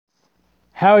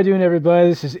How are we doing, everybody?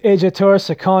 This is AJ Torres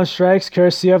of Colin Strikes,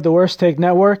 courtesy of the Worst Take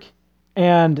Network.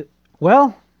 And,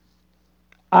 well,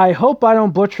 I hope I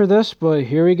don't butcher this, but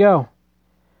here we go.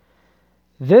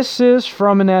 This is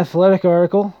from an Athletic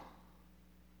article.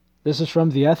 This is from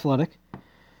The Athletic.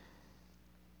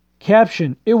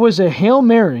 Caption, it was a Hail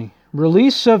Mary.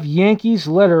 Release of Yankees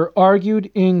letter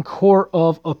argued in Court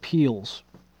of Appeals.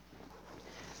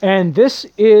 And this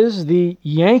is the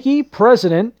Yankee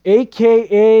president,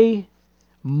 a.k.a.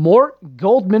 Mort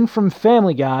Goldman from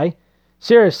Family Guy.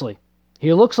 Seriously,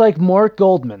 he looks like Mort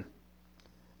Goldman.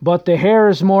 But the hair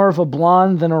is more of a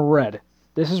blonde than a red.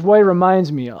 This is what he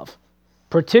reminds me of.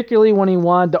 Particularly when he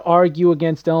wanted to argue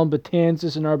against Ellen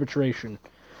Betances in arbitration.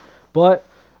 But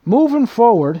moving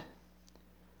forward,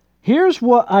 here's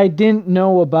what I didn't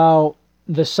know about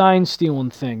the sign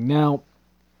stealing thing. Now,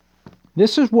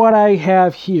 this is what I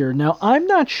have here. Now, I'm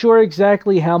not sure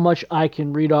exactly how much I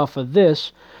can read off of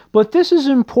this, but this is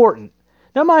important.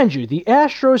 Now, mind you, the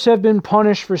Astros have been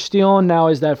punished for stealing. Now,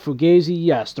 is that Fugazi?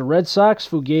 Yes. The Red Sox?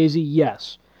 Fugazi?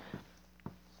 Yes.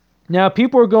 Now,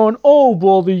 people are going, oh,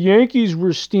 well, the Yankees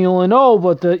were stealing. Oh,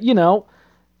 but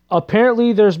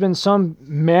apparently there's been some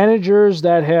managers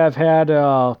that have had,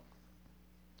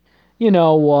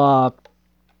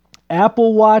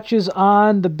 Apple Watches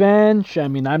on the bench. I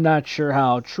mean, I'm not sure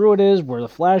how true it is, where the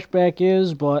flashback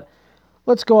is, but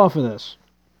let's go off of this.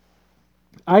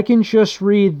 I can just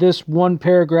read this one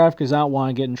paragraph because I don't want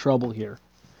to get in trouble here.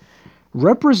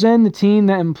 Represent the team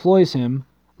that employs him.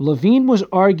 Levine was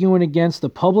arguing against the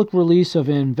public release of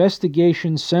an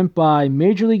investigation sent by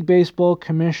Major League Baseball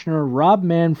Commissioner Rob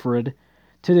Manfred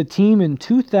to the team in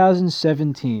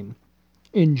 2017.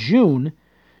 In June,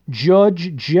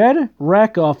 Judge Jed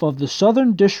Rakoff of the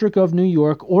Southern District of New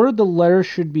York ordered the letter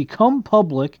should become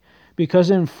public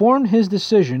because it informed his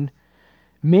decision,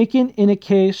 making in a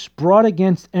case brought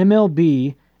against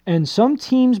MLB and some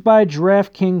teams by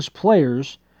DraftKings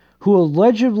players who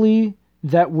allegedly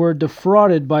that were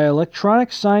defrauded by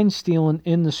electronic sign stealing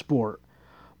in the sport.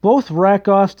 Both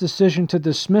Rakoff's decision to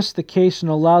dismiss the case and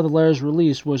allow the letter's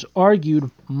release was argued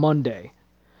Monday.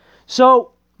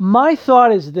 So, my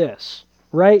thought is this,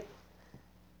 right?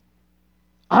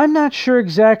 I'm not sure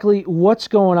exactly what's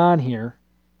going on here,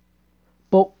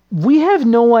 but we have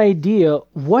no idea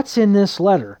what's in this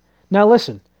letter. Now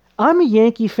listen, I'm a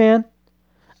Yankee fan.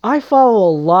 I follow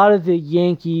a lot of the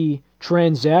Yankee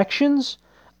transactions.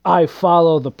 I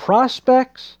follow the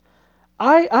prospects.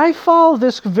 I follow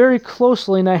this very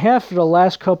closely, and I have for the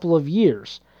last couple of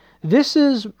years. This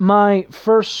is my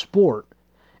first sport,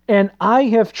 and I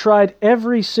have tried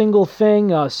every single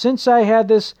thing since I had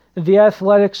The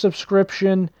Athletic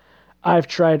subscription. I've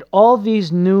tried all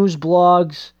these news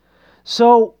blogs.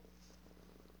 So,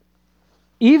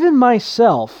 even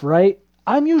myself, right?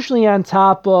 I'm usually on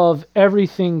top of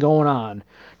everything going on.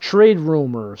 Trade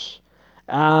rumors.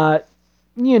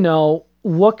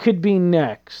 What could be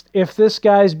next? If this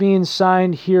guy's being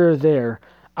signed here or there.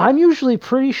 I'm usually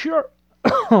pretty sure.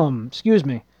 Excuse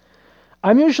me.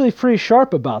 I'm usually pretty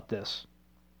sharp about this.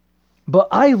 But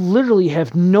I literally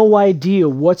have no idea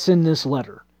what's in this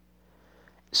letter.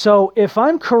 So if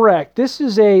I'm correct, this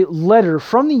is a letter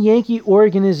from the Yankee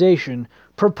organization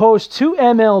proposed to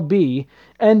MLB,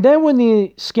 and then when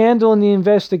the scandal and the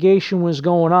investigation was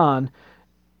going on,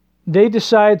 they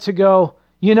decided to go,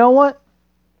 you know what?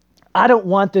 I don't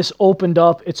want this opened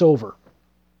up. It's over.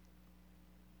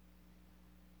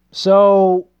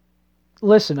 So,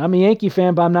 listen, I'm a Yankee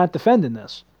fan, but I'm not defending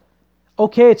this.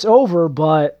 Okay, it's over,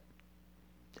 but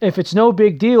if it's no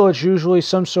big deal, it's usually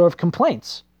some sort of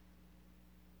complaints.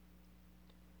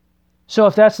 So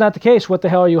if that's not the case, what the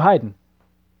hell are you hiding?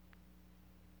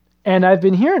 And I've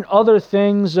been hearing other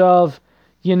things of,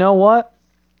 you know what?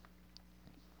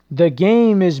 The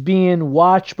game is being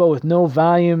watched, but with no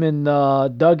volume in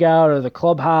the dugout or the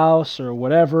clubhouse or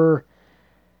whatever.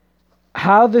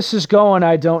 How this is going,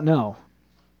 I don't know.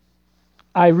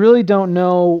 I really don't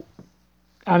know.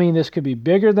 I mean, this could be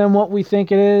bigger than what we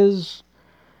think it is.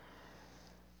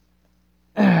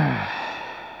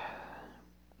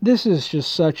 This is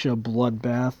just such a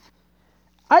bloodbath.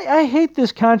 I hate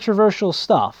this controversial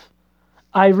stuff.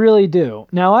 I really do.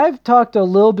 Now, I've talked a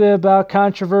little bit about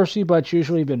controversy, but it's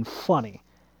usually been funny.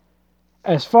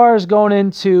 As far as going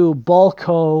into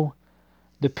Balco,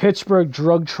 the Pittsburgh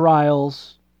drug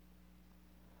trials,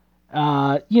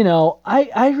 I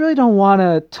really don't want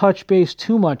to touch base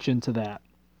too much into that.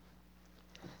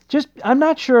 I'm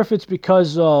not sure if it's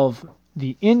because of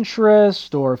the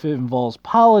interest or if it involves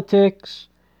politics,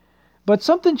 but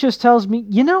something just tells me,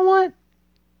 you know what?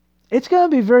 It's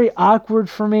going to be very awkward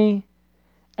for me.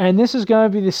 And this is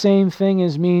going to be the same thing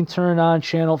as me turning on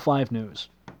Channel 5 News.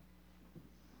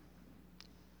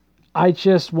 I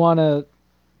just want to,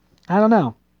 I don't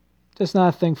know, just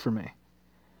not a thing for me.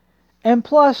 And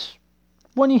plus,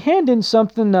 when you hand in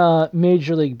something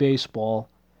Major League Baseball,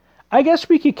 I guess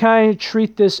we could kind of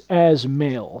treat this as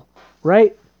mail,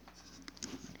 right?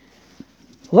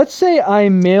 Let's say I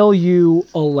mail you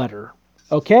a letter,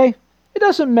 okay? It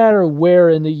doesn't matter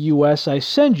where in the U.S. I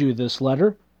send you this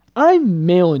letter. I'm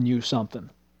mailing you something.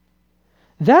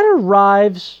 That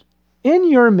arrives in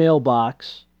your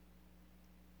mailbox,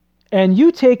 and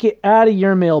you take it out of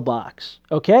your mailbox,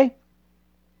 okay?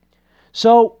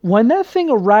 So when that thing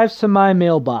arrives to my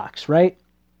mailbox, right,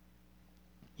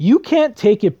 you can't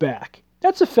take it back.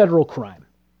 That's a federal crime.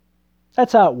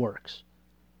 That's how it works.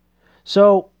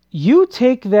 So you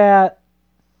take that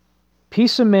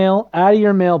piece of mail out of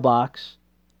your mailbox,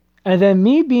 and then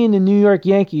me being the New York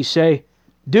Yankees say,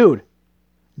 dude,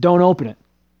 don't open it.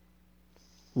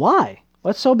 Why?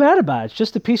 What's so bad about it? It's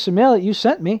just a piece of mail that you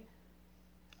sent me.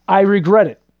 I regret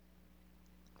it.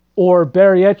 Or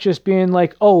better yet, just being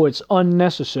like, oh, it's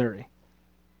unnecessary.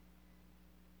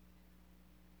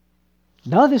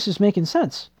 None of this is making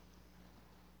sense.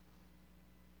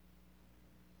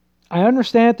 I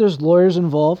understand that there's lawyers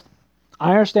involved.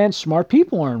 I understand smart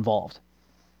people are involved.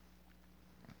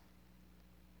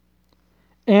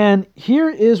 And here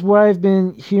is what I've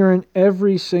been hearing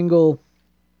every single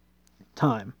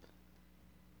time.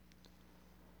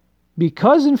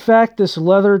 Because, in fact, this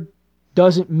letter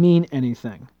doesn't mean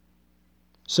anything.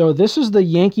 So this is the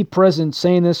Yankee president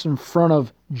saying this in front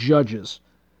of judges.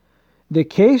 The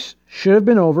case should have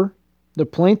been over. The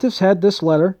plaintiffs had this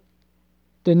letter.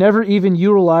 They never even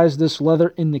utilized this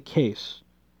letter in the case.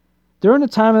 During the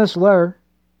time of this letter,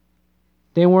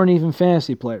 they weren't even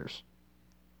fantasy players.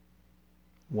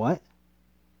 What?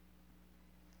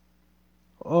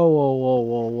 Oh, whoa, whoa,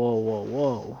 whoa, whoa, whoa,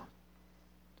 whoa.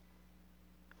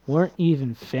 Weren't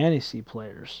even fantasy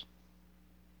players.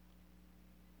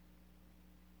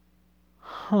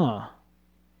 Huh.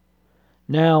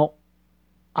 Now,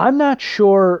 I'm not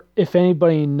sure if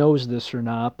anybody knows this or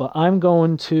not, but I'm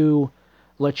going to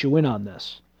let you in on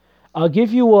this. I'll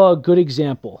give you a good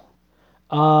example.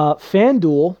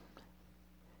 FanDuel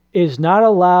is not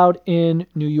allowed in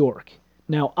New York.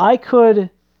 Now, I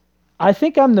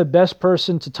think I'm the best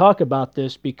person to talk about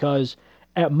this because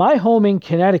at my home in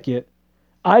Connecticut,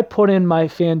 I put in my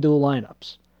FanDuel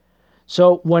lineups.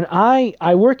 So when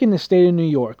I work in the state of New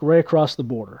York, right across the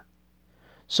border.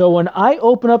 So when I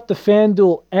open up the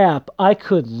FanDuel app, I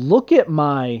could look at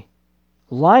my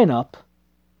lineup,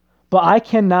 but I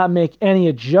cannot make any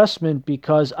adjustment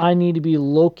because I need to be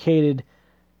located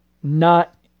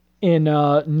not in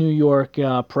New York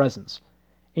presence.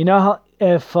 You know, how,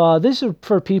 if this is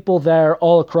for people that are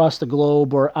all across the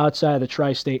globe or outside of the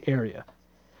tri-state area,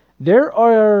 there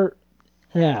are,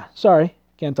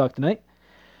 can't talk tonight.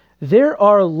 There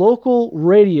are local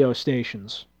radio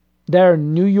stations that are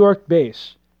New York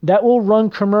based that will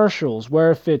run commercials where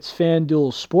if it's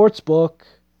FanDuel Sportsbook,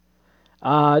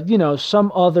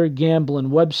 some other gambling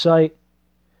website.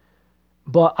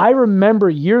 But I remember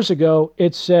years ago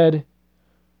it said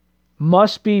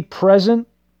must be present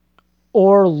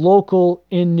or local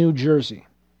in New Jersey.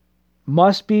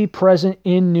 Must be present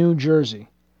in New Jersey.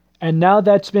 And now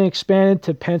that's been expanded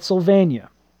to Pennsylvania.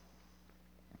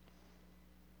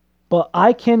 But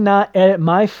I cannot edit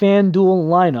my FanDuel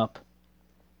lineup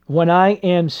when I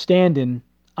am standing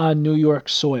on New York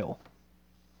soil.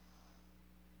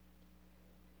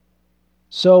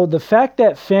 So the fact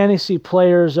that fantasy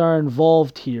players are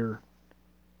involved here,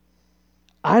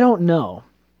 I don't know.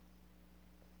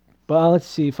 But let's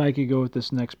see if I could go with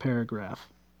this next paragraph.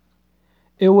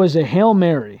 It was a Hail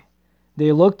Mary.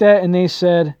 They looked at it and they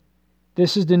said,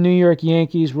 this is the New York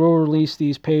Yankees. We'll release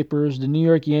these papers. The New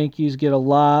York Yankees get a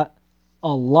lot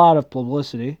of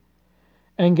publicity.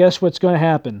 And guess what's going to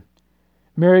happen?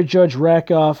 Mary Judge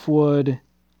Rakoff would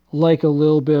like a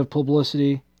little bit of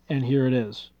publicity, and here it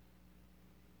is.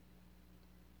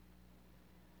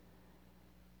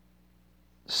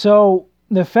 So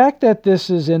the fact that this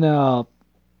is in a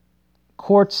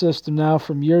court system now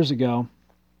from years ago,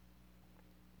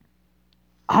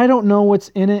 I don't know what's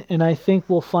in it, and I think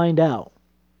we'll find out.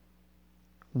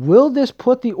 Will this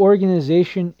put the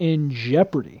organization in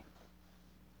jeopardy?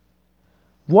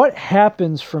 What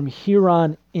happens from here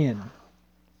on in?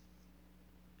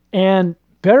 And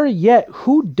better yet,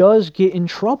 who does get in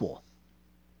trouble?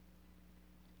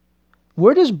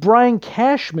 Where does Brian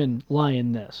Cashman lie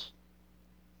in this?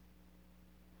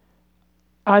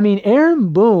 I mean, Aaron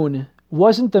Boone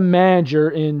wasn't the manager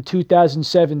in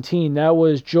 2017. That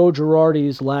was Joe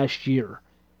Girardi's last year.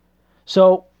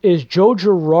 So is Joe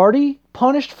Girardi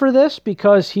punished for this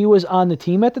because he was on the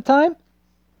team at the time?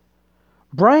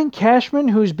 Brian Cashman,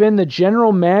 who's been the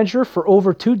general manager for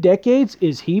over 2 decades,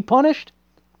 is he punished?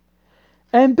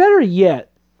 And better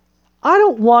yet, I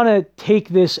don't want to take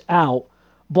this out,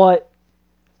 but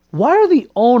why are the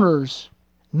owners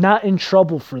not in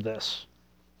trouble for this?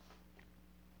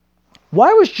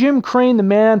 Why was Jim Crane, the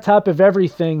man on top of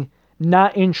everything,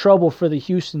 not in trouble for the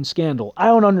Houston scandal? I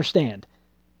don't understand.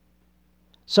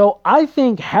 So I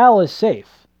think Hal is safe.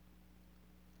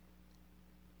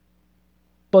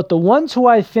 But the ones who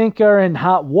I think are in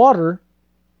hot water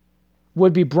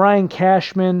would be Brian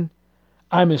Cashman.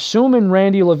 I'm assuming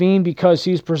Randy Levine because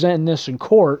he's presenting this in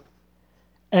court.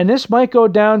 And this might go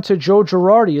down to Joe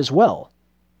Girardi as well.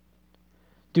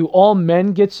 Do all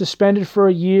men get suspended for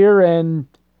a year, and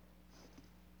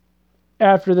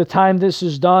after the time this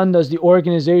is done, does the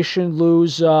organization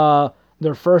lose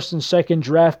their first and second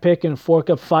draft pick and fork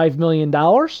up $5 million?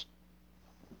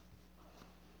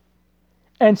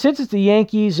 And since it's the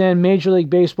Yankees and Major League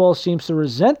Baseball seems to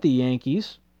resent the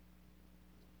Yankees,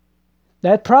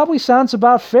 that probably sounds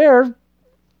about fair.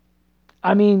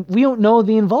 I mean, we don't know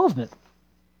the involvement.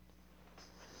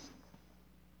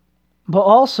 But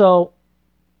also,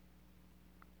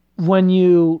 when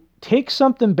you take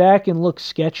something back and look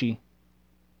sketchy,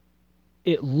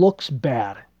 it looks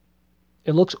bad.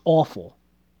 It looks awful.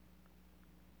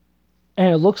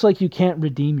 And it looks like you can't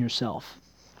redeem yourself.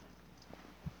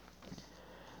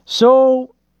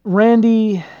 So,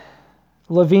 Randy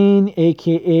Levine,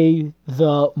 a.k.a.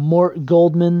 the Mort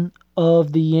Goldman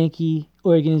of the Yankee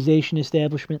organization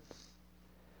establishment,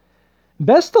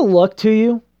 best of luck to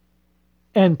you.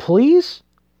 And please,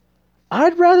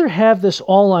 I'd rather have this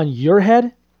all on your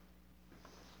head,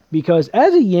 because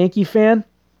as a Yankee fan,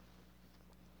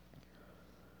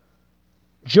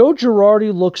 Joe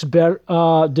Girardi looks better,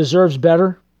 deserves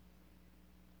better.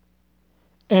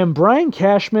 And Brian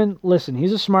Cashman, listen,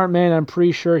 he's a smart man. I'm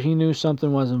pretty sure he knew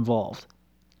something was involved.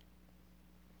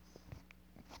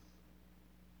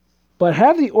 But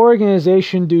have the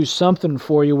organization do something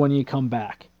for you when you come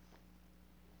back.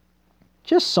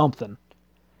 Just something.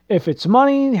 If it's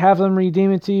money, have them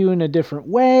redeem it to you in a different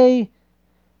way.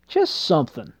 Just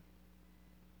something.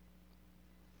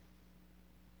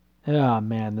 Ah,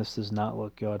 man, this does not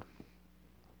look good.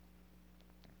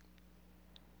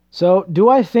 So, do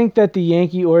I think that the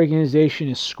Yankee organization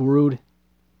is screwed?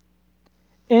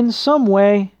 In some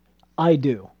way, I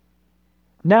do.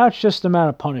 Now it's just a matter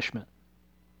of punishment.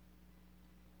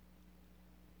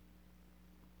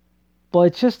 But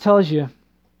it just tells you,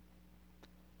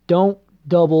 don't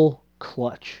double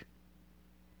clutch.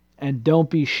 And don't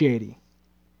be shady.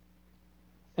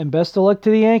 And best of luck to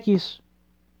the Yankees.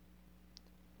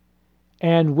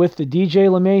 And with the DJ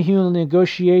LeMahieu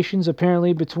negotiations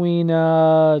apparently between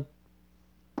about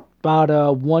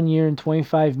 1 year and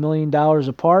 $25 million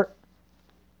apart,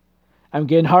 I'm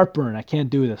getting heartburn. I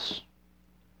can't do this.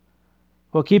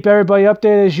 We'll keep everybody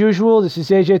updated as usual. This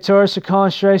is AJ Torres of Colin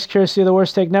Strikes, courtesy of the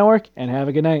Worst Take Network, and have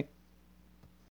a good night.